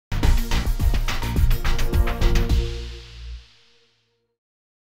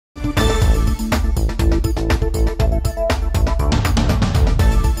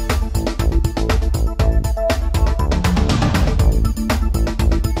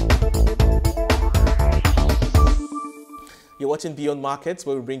watching Beyond Markets,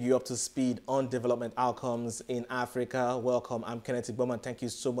 where we bring you up to speed on development outcomes in Africa. Welcome, I'm Kenneth Igbomor. Thank you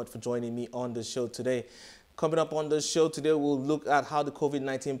so much for joining me on the show today. Coming up on the show today, we'll look at how the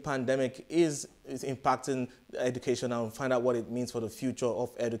COVID-19 pandemic is impacting education and find out what it means for the future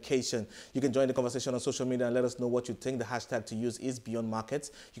of education. You can join the conversation on social media and let us know what you think. The hashtag to use is Beyond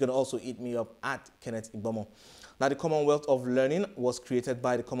Markets. You can also hit me up at Kenneth Igbomor. Now, the Commonwealth of Learning was created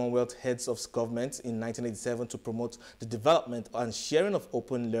by the Commonwealth Heads of Government in 1987 to promote the development and sharing of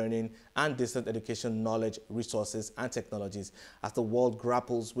open learning and distance education knowledge, resources, and technologies. As the world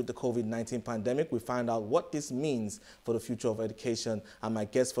grapples with the COVID-19 pandemic, we find out what this means for the future of education. And my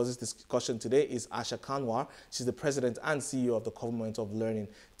guest for this discussion today is Asha Kanwar. She's the President and CEO of the Commonwealth of Learning.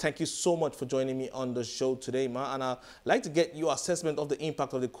 Thank you so much for joining me on the show today, Ma. And I'd like to get your assessment of the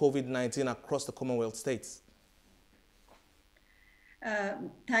impact of the COVID-19 across the Commonwealth states.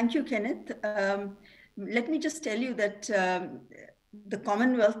 Thank you, Kenneth. Let me just tell you that the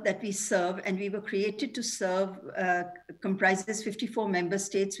Commonwealth that we serve, and we were created to serve, comprises 54 member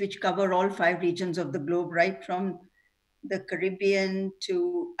states, which cover all 5 regions of the globe, right from the Caribbean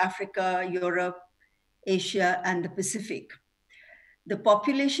to Africa, Europe, Asia, and the Pacific. The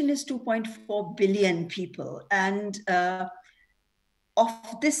population is 2.4 billion people, and of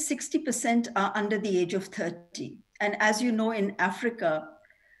this, 60% are under the age of 30. And as you know, in Africa,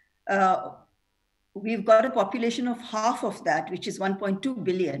 we've got a population of half of that, which is 1.2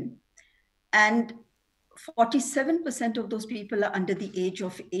 billion. And 47% of those people are under the age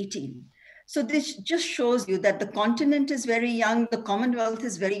of 18. So this just shows you that the continent is very young, the Commonwealth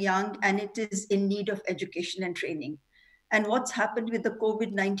is very young, and it is in need of education and training. And what's happened with the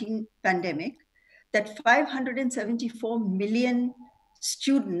COVID-19 pandemic, that 574 million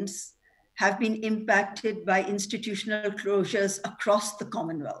students have been impacted by institutional closures across the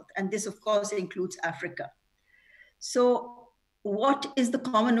Commonwealth. And this, of course, includes Africa. So what is the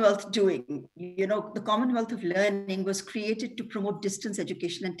Commonwealth doing? You know, the Commonwealth of Learning was created to promote distance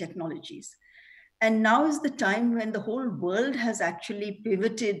education and technologies. And now is the time when the whole world has actually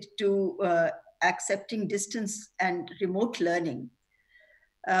pivoted to accepting distance and remote learning.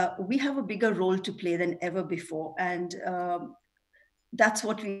 We have a bigger role to play than ever before. And that's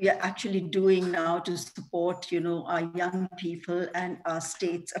what we are actually doing now to support, you know, our young people and our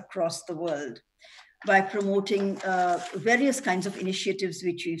states across the world by promoting various kinds of initiatives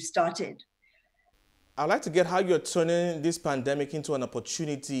which we've started. I'd like to get how you're turning this pandemic into an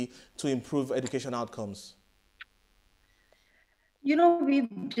opportunity to improve education outcomes. You know,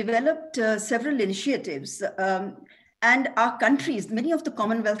 we've developed several initiatives. And our countries, many of the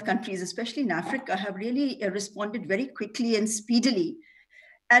Commonwealth countries, especially in Africa, have really responded very quickly and speedily.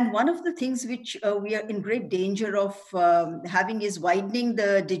 And one of the things which we are in great danger of having is widening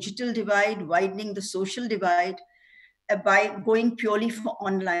the digital divide, widening the social divide by going purely for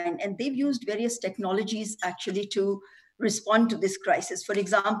online. And they've used various technologies actually to respond to this crisis. For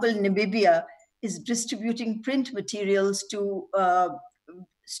example, Namibia is distributing print materials to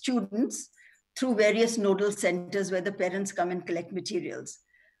students through various nodal centers where the parents come and collect materials.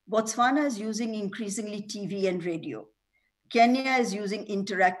 Botswana is using increasingly TV and radio. Kenya is using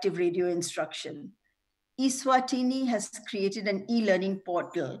interactive radio instruction. Eswatini has created an e-learning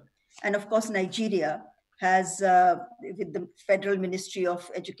portal. And of course, Nigeria has, with the Federal Ministry of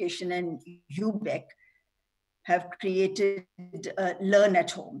Education and UBEC, have created Learn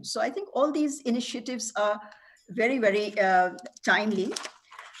at Home. So I think all these initiatives are very, very timely.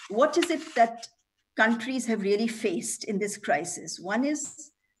 What is it that countries have really faced in this crisis? One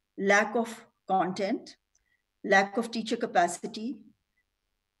is lack of content, lack of teacher capacity,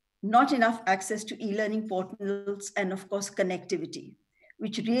 not enough access to e-learning portals, and of course, connectivity,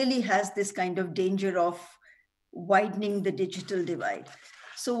 which really has this kind of danger of widening the digital divide.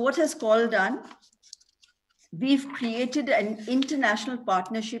 So what has COL done? We've created an international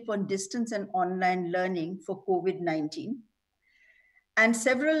partnership on distance and online learning for COVID-19. And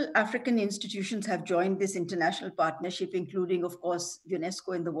several African institutions have joined this international partnership, including, of course,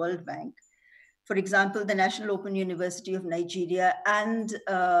 UNESCO and the World Bank. For example, the National Open University of Nigeria and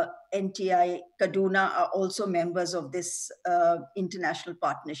NTI Kaduna are also members of this international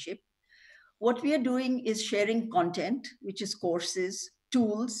partnership. What we are doing is sharing content, which is courses,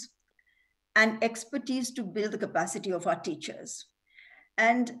 tools, and expertise to build the capacity of our teachers.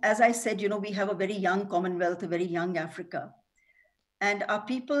 And as I said, you know, we have a very young Commonwealth, a very young Africa. And our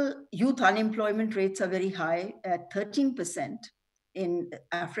youth unemployment rates are very high, at 13% in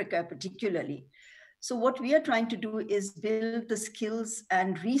Africa particularly. So what we are trying to do is build the skills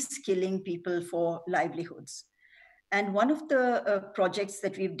and reskilling people for livelihoods. And one of the projects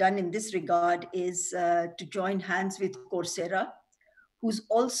that we've done in this regard is to join hands with Coursera, who's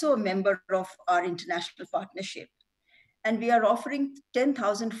also a member of our international partnership. And we are offering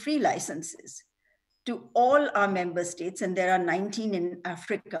 10,000 free licenses to all our member states, and there are 19 in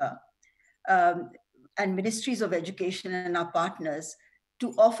Africa, and ministries of education and our partners,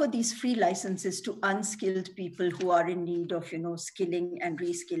 to offer these free licenses to unskilled people who are in need of, skilling and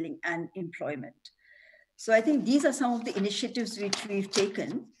reskilling and employment. So I think these are some of the initiatives which we've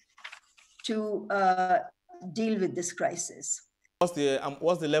taken to deal with this crisis. What's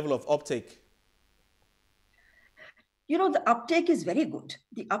the level of uptake? The uptake is very good.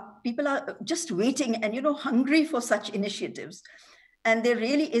 People are just waiting and, hungry for such initiatives. And there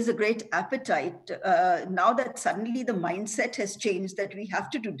really is a great appetite now that suddenly the mindset has changed that we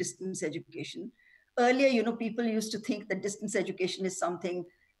have to do distance education. Earlier, people used to think that distance education is something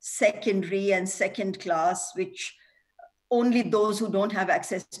secondary and second class, which only those who don't have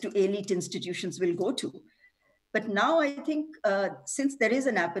access to elite institutions will go to. But now I think since there is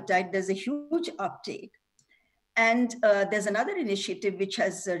an appetite, there's a huge uptake. And there's another initiative which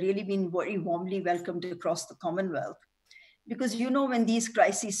has really been very warmly welcomed across the Commonwealth. Because, when these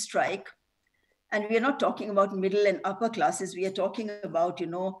crises strike, and we are not talking about middle and upper classes, we are talking about,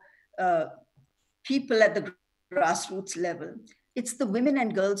 people at the grassroots level. It's the women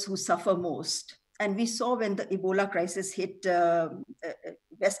and girls who suffer most. And we saw when the Ebola crisis hit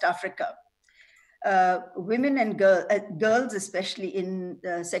West Africa, women and girls, especially in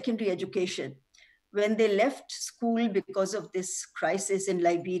secondary education, when they left school because of this crisis in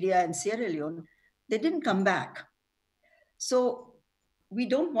Liberia and Sierra Leone, they didn't come back. So we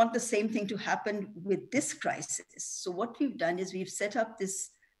don't want the same thing to happen with this crisis. So what we've done is we've set up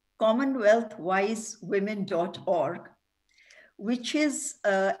this CommonwealthWiseWomen.org, which is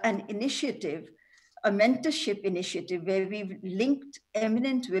an initiative, a mentorship initiative where we've linked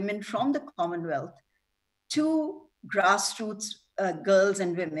eminent women from the Commonwealth to grassroots girls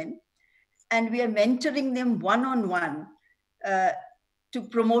and women. And we are mentoring them one-on-one to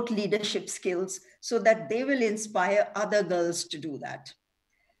promote leadership skills so that they will inspire other girls to do that.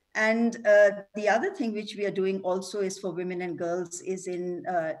 And the other thing which we are doing also is for women and girls is in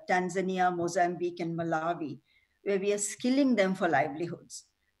Tanzania, Mozambique, and Malawi, where we are skilling them for livelihoods.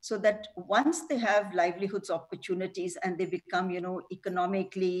 So that once they have livelihoods opportunities and they become,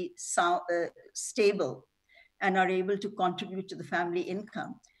 economically stable and are able to contribute to the family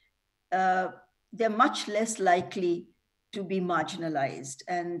income, they're much less likely to be marginalized.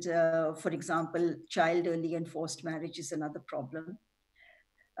 And for example, child early and forced marriage is another problem.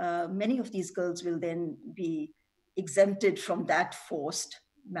 Many of these girls will then be exempted from that forced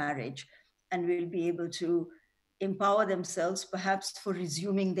marriage and will be able to empower themselves perhaps for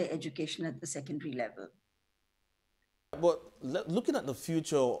resuming their education at the secondary level. But looking at the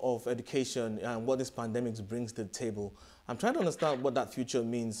future of education and what this pandemic brings to the table, I'm trying to understand what that future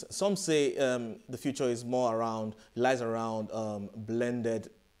means. Some say the future is lies around blended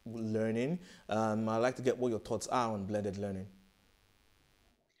learning. I'd like to get what your thoughts are on blended learning.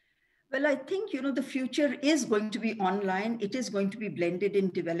 Well, I think, the future is going to be online. It is going to be blended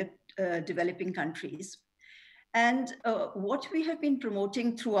in developing countries. And what we have been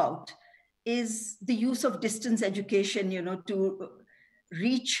promoting throughout is the use of distance education, to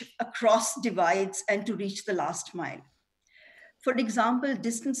reach across divides and to reach the last mile. For example,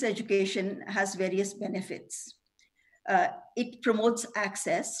 distance education has various benefits. It promotes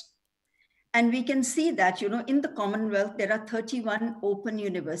access. And we can see that, in the Commonwealth, there are 31 open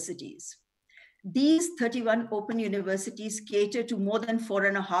universities. These 31 open universities cater to more than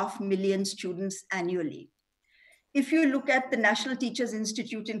 4.5 million students annually. If you look at the National Teachers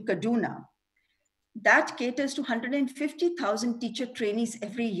Institute in Kaduna, that caters to 150,000 teacher trainees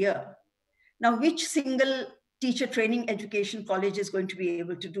every year. Now, which single teacher training education college is going to be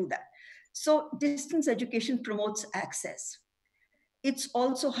able to do that? So distance education promotes access. It's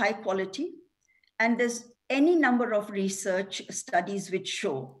also high quality. And there's any number of research studies which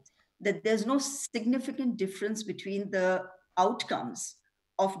show that there's no significant difference between the outcomes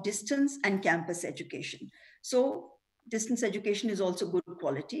of distance and campus education. So distance education is also good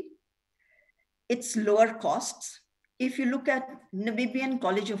quality. It's lower costs. If you look at Namibian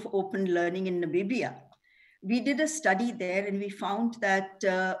College of Open Learning in Namibia, we did a study there and we found that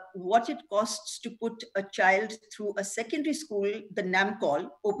what it costs to put a child through a secondary school, the NAMCOL,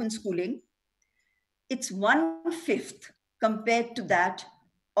 open schooling, it's 1/5 compared to that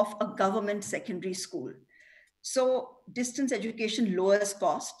of a government secondary school. So distance education lowers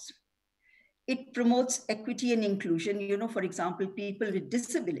costs. It promotes equity and inclusion. For example, people with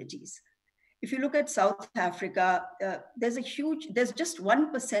disabilities If you look at South Africa, there's just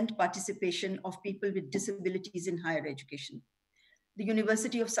 1% participation of people with disabilities in higher education. The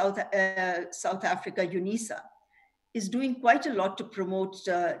University of South Africa, UNISA, is doing quite a lot to promote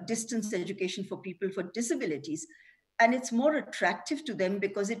distance education for people with disabilities. And it's more attractive to them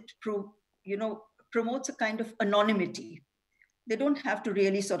because it promotes a kind of anonymity. They don't have to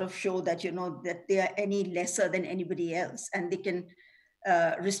really sort of show that, that they are any lesser than anybody else. And they can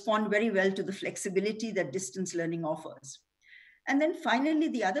respond very well to the flexibility that distance learning offers. And then finally,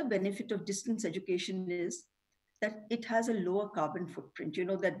 the other benefit of distance education is that it has a lower carbon footprint. You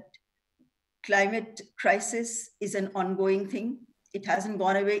know that climate crisis is an ongoing thing. It hasn't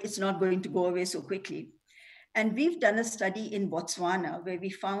gone away. It's not going to go away so quickly. And we've done a study in Botswana where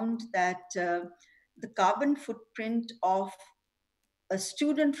we found that the carbon footprint of a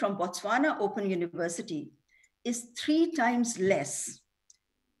student from Botswana Open University is 3 times less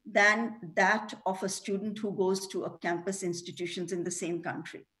than that of a student who goes to a campus institutions in the same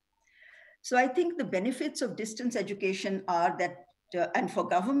country. So I think the benefits of distance education are that, and for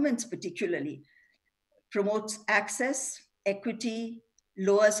governments particularly, promotes access, equity,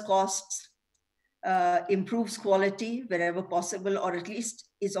 lowers costs, improves quality wherever possible, or at least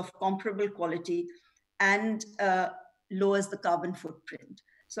is of comparable quality, and lowers the carbon footprint.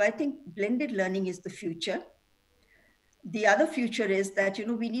 So I think blended learning is the future. The other future is that,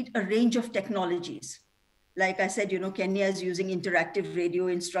 we need a range of technologies. Like I said, Kenya is using interactive radio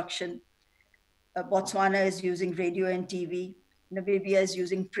instruction. Botswana is using radio and TV. Namibia is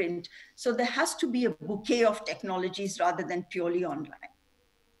using print. So there has to be a bouquet of technologies rather than purely online.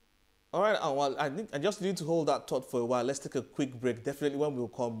 All right, well, I just need to hold that thought for a while. Let's take a quick break. Definitely when we'll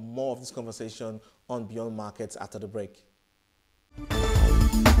come more of this conversation on Beyond Markets after the break.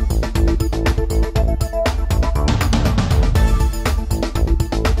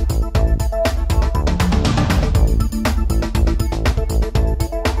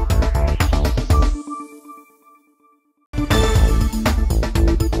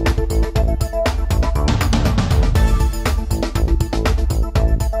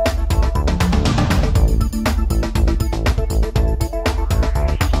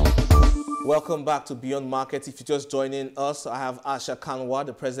 Welcome back to Beyond Markets. If you're just joining us, I have Asha Kanwar,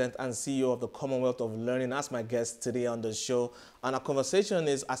 the President and CEO of the Commonwealth of Learning, as my guest today on the show. And our conversation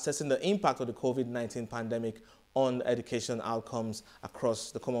is assessing the impact of the COVID-19 pandemic on education outcomes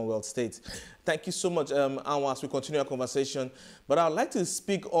across the Commonwealth states. Thank you so much, Anwar, as we continue our conversation. But I'd like to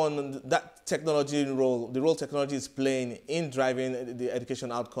speak on that technology role, the role technology is playing in driving the education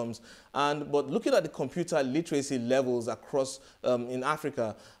outcomes. But looking at the computer literacy levels across in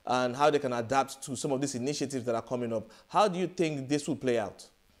Africa and how they can adapt to some of these initiatives that are coming up, how do you think this will play out?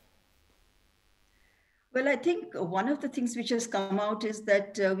 Well, I think one of the things which has come out is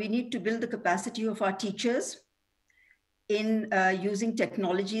that we need to build the capacity of our teachers in using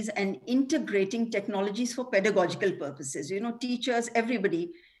technologies and integrating technologies for pedagogical purposes. Teachers,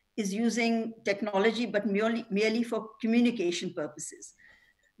 everybody is using technology, but merely for communication purposes.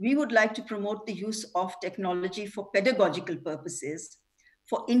 We would like to promote the use of technology for pedagogical purposes,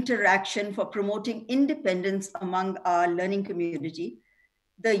 for interaction, for promoting independence among our learning community.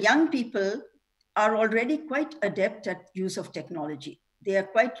 The young people are already quite adept at use of technology. They are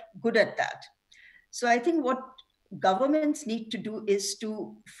quite good at that. So I think what governments need to do is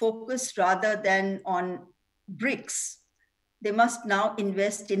to focus rather than on bricks. They must now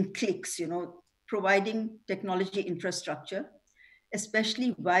invest in clicks, providing technology infrastructure,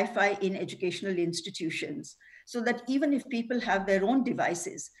 especially Wi-Fi in educational institutions, so that even if people have their own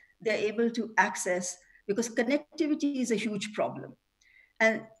devices, they're able to access, because connectivity is a huge problem.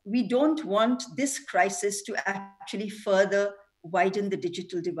 And we don't want this crisis to actually further widen the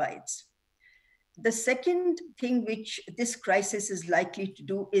digital divides. The second thing which this crisis is likely to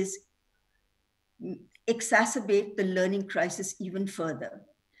do is exacerbate the learning crisis even further.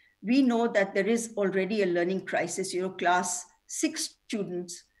 We know that there is already a learning crisis. Class 6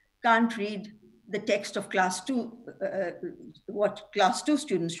 students can't read the text of class 2, what class 2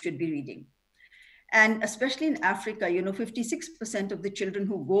 students should be reading. And especially in Africa, 56% of the children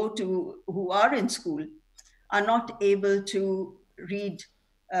who are in school are not able to read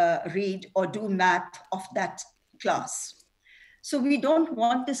or do math of that class. So we don't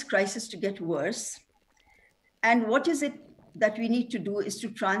want this crisis to get worse. And what is it that we need to do is to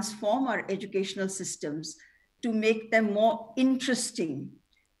transform our educational systems to make them more interesting,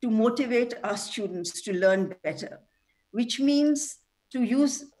 to motivate our students to learn better, which means to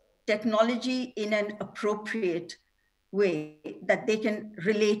use technology in an appropriate way that they can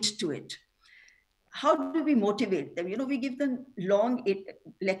relate to it. how do we motivate them? We give them long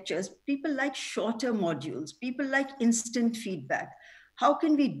lectures. People like shorter modules. People like instant feedback. How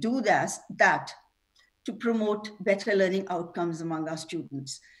can we do that to promote better learning outcomes among our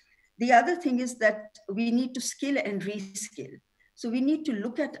students? The other thing is that we need to skill and reskill. So we need to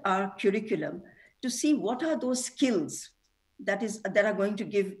look at our curriculum to see what are those skills that are going to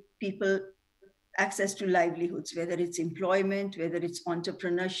give people access to livelihoods, whether it's employment, whether it's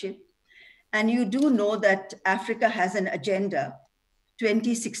entrepreneurship. And you do know that Africa has an agenda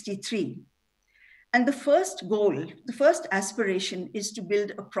 2063. And the first goal, the first aspiration is to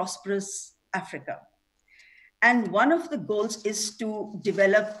build a prosperous Africa. And one of the goals is to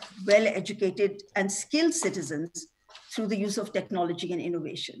develop well-educated and skilled citizens through the use of technology and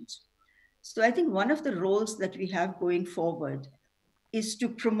innovations. So I think one of the roles that we have going forward is to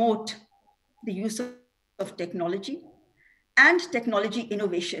promote the use of technology and technology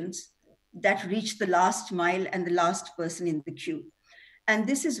innovations that reach the last mile and the last person in the queue. And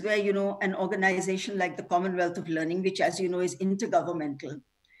this is where, an organization like the Commonwealth of Learning, which, as you know, is intergovernmental,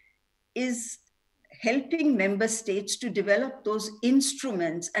 is helping member states to develop those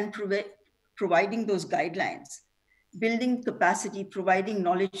instruments and providing those guidelines, building capacity, providing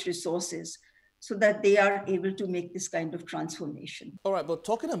knowledge resources, so that they are able to make this kind of transformation. All right, but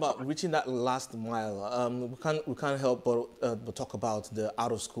talking about reaching that last mile, we can't help but talk about the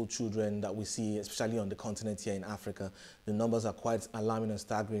out-of-school children that we see, especially on the continent here in Africa. The numbers are quite alarming and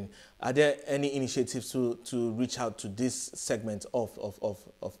staggering. Are there any initiatives to reach out to this segment of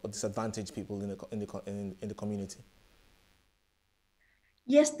disadvantaged people in the community?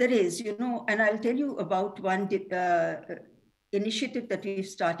 Yes, there is, and I'll tell you about one initiative that we've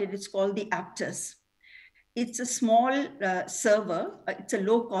started. It's called the Aptus. It's a small server. It's a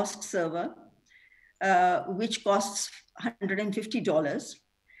low-cost server, which costs $150.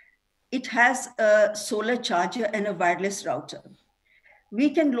 It has a solar charger and a wireless router. We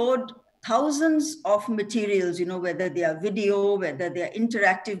can load thousands of materials, whether they are video, whether they are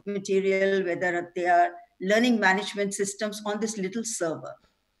interactive material, whether they are learning management systems on this little server.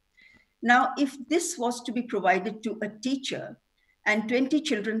 Now, if this was to be provided to a teacher and 20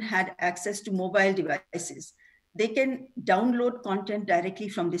 children had access to mobile devices, they can download content directly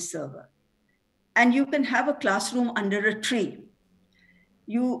from this server. And you can have a classroom under a tree.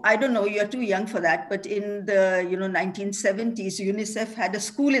 I don't know, you're too young for that, but in the 1970s, UNICEF had a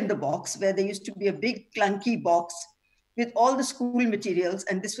school in the box where there used to be a big clunky box with all the school materials,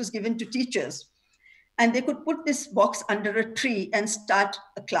 and this was given to teachers. And they could put this box under a tree and start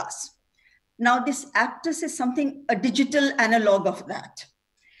a class. Now, this Aptus is a digital analog of that.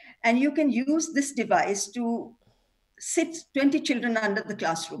 And you can use this device to sit 20 children under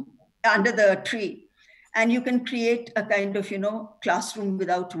the tree, and you can create a kind of, classroom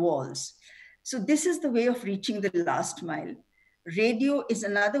without walls. So this is the way of reaching the last mile. Radio is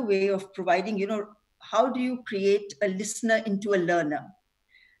another way of providing, how do you create a listener into a learner?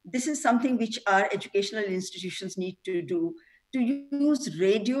 This is something which our educational institutions need to do, to use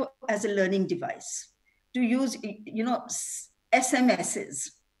radio as a learning device, to use, SMSs,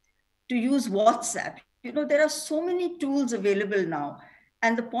 to use WhatsApp. There are so many tools available now.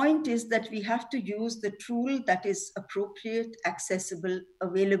 And the point is that we have to use the tool that is appropriate, accessible,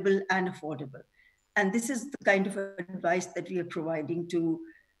 available, and affordable. And this is the kind of advice that we are providing to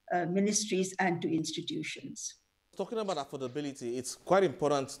ministries and to institutions. Talking about affordability, it's quite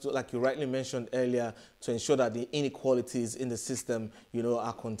important to, like you rightly mentioned earlier, to ensure that the inequalities in the system,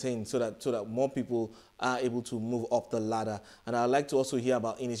 are contained, so that more people are able to move up the ladder. And I'd like to also hear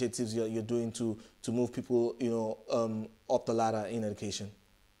about initiatives you're doing to move people, up the ladder in education.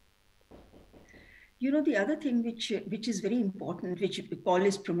 The other thing which is very important, which Paul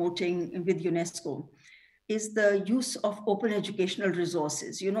is promoting with UNESCO, is the use of open educational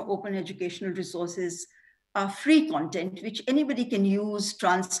resources. Open educational resources are free content, which anybody can use,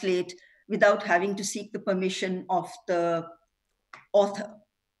 translate, without having to seek the permission of the author,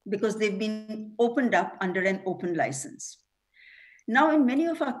 because they've been opened up under an open license. Now, in many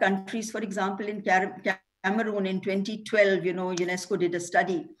of our countries, for example, in Cameroon in 2012, UNESCO did a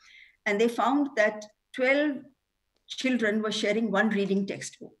study, and they found that 12 children were sharing one reading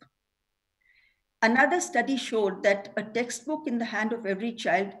textbook. Another study showed that a textbook in the hand of every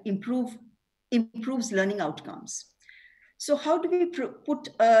child improves learning outcomes. So how do we put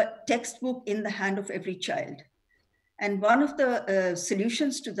a textbook in the hand of every child? And one of the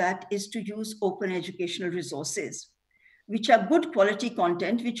solutions to that is to use open educational resources, which are good quality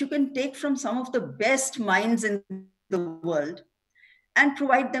content, which you can take from some of the best minds in the world and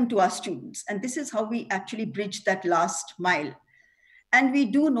provide them to our students. And this is how we actually bridge that last mile. And we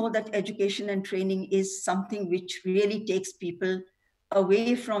do know that education and training is something which really takes people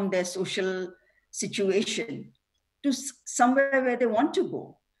away from their social situation to somewhere where they want to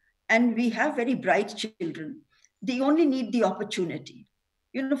go. And we have very bright children. They only need the opportunity.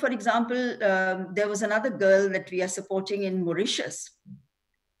 You know, for example, there was another girl that we are supporting in Mauritius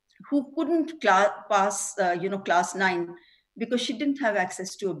who couldn't pass, class 9 because she didn't have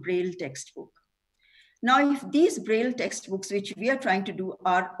access to a Braille textbook. Now, if these Braille textbooks, which we are trying to do,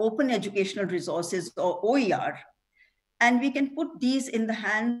 are open educational resources or OER, and we can put these in the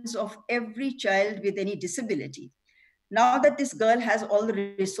hands of every child with any disability. Now that this girl has all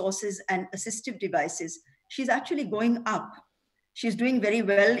the resources and assistive devices, she's actually going up. She's doing very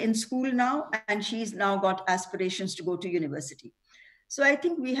well in school now, and she's now got aspirations to go to university. So I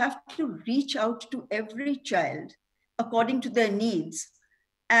think we have to reach out to every child according to their needs.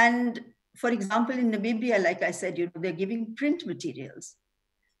 And for example, in Namibia, like I said, they're giving print materials.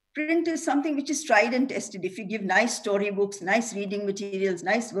 Print is something which is tried and tested. If you give nice storybooks, nice reading materials,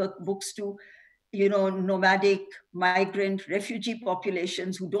 nice workbooks to, nomadic, migrant, refugee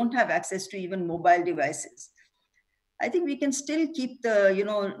populations who don't have access to even mobile devices, I think we can still keep the,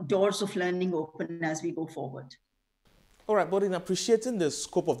 doors of learning open as we go forward. All right, but in appreciating the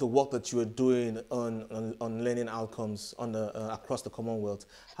scope of the work that you are doing on learning outcomes across the Commonwealth,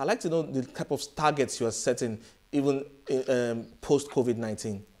 I'd like to know the type of targets you are setting even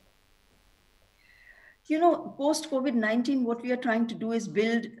post-COVID-19. Post-COVID-19, what we are trying to do is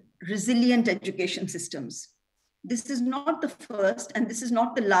build resilient education systems. This is not the first and this is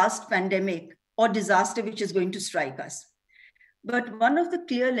not the last pandemic or disaster which is going to strike us. But one of the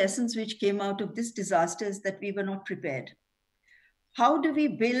clear lessons which came out of this disaster is that we were not prepared. How do we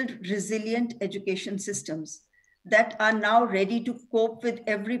build resilient education systems that are now ready to cope with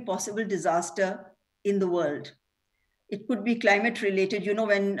every possible disaster in the world? It could be climate related.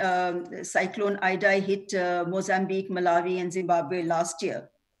 When Cyclone Idai hit Mozambique, Malawi, and Zimbabwe last year,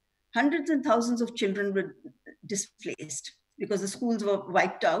 hundreds and thousands of children were displaced because the schools were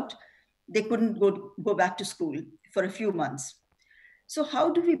wiped out. They couldn't go back to school for a few months. So how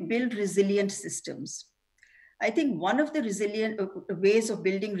do we build resilient systems? I think one of the resilient ways of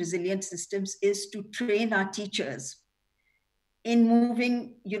building resilient systems is to train our teachers in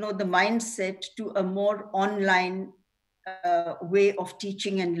moving, the mindset to a more online way of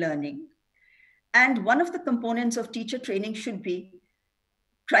teaching and learning. And one of the components of teacher training should be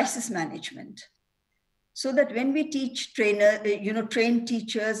crisis management. So that when we train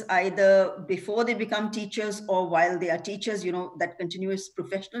teachers either before they become teachers or while they are teachers, that continuous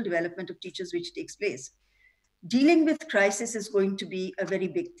professional development of teachers which takes place. Dealing with crisis is going to be a very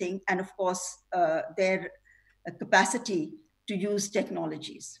big thing. And of course, their capacity to use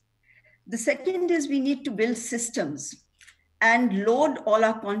technologies. The second is we need to build systems and load all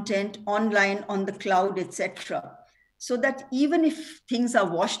our content online on the cloud, etc., so that even if things are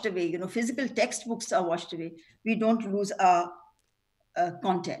washed away, physical textbooks are washed away, we don't lose our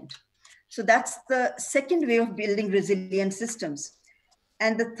content. So that's the second way of building resilient systems.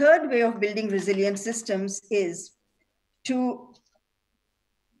 And the third way of building resilient systems is to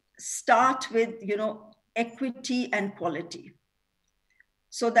start with, equity and quality,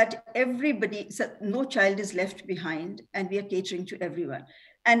 so that no child is left behind, and we are catering to everyone.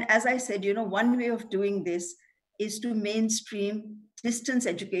 And as I said, one way of doing this is to mainstream distance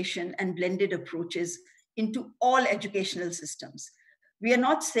education and blended approaches into all educational systems. We are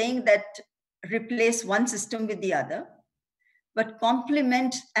not saying that replace one system with the other, but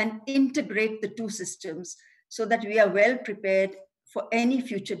complement and integrate the two systems so that we are well prepared for any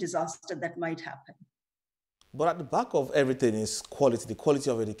future disaster that might happen. But at the back of everything is quality. The quality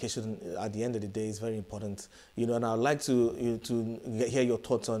of education at the end of the day is very important. And I'd like to hear your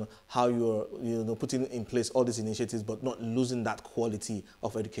thoughts on how you're putting in place all these initiatives, but not losing that quality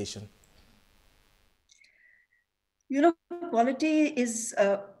of education. Quality is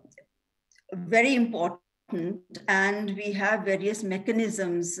very important, and we have various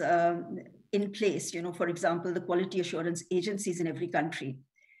mechanisms in place. For example, the quality assurance agencies in every country.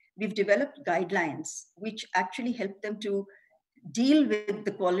 We've developed guidelines which actually help them to deal with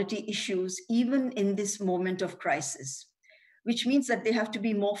the quality issues even in this moment of crisis, which means that they have to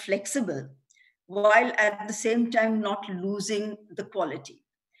be more flexible while at the same time not losing the quality.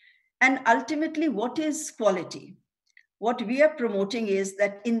 And ultimately, what is quality? What we are promoting is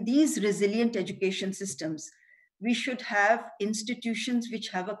that in these resilient education systems, we should have institutions which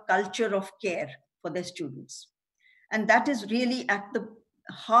have a culture of care for their students. And that is really at the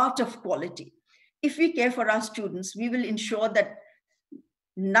heart of quality. If we care for our students, we will ensure that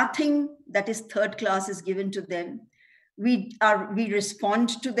nothing that is third class is given to them. We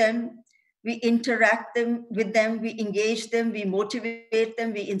respond to them, we interact with them, we engage them, we motivate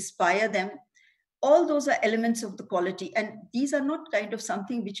them, we inspire them. All those are elements of the quality. And these are not kind of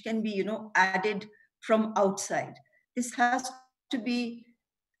something which can be, added from outside. This has to be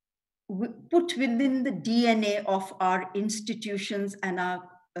put within the DNA of our institutions and our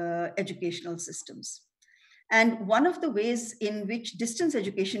educational systems. And one of the ways in which distance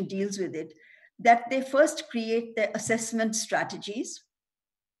education deals with it, that they first create their assessment strategies.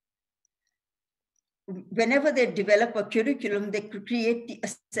 Whenever they develop a curriculum, they create the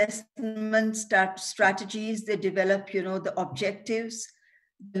assessment strategies, they develop, the objectives,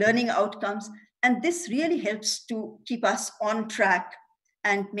 learning outcomes, and this really helps to keep us on track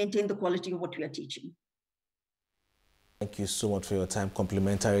and maintain the quality of what we are teaching. Thank you so much for your time.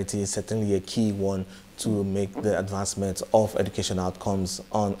 Complementarity is certainly a key one to make the advancement of education outcomes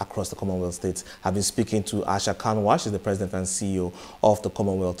across the Commonwealth states. I've been speaking to Asha Kanwar. She's the President and CEO of the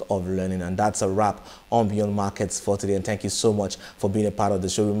Commonwealth of Learning. And that's a wrap on Beyond Markets for today. And thank you so much for being a part of the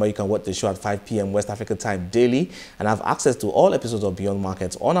show. Remember, you can watch the show at 5 p.m. West African time daily and have access to all episodes of Beyond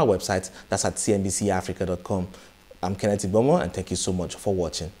Markets on our website. That's at cnbcafrica.com. I'm Kenneth Igbomor, and thank you so much for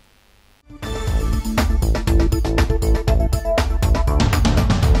watching.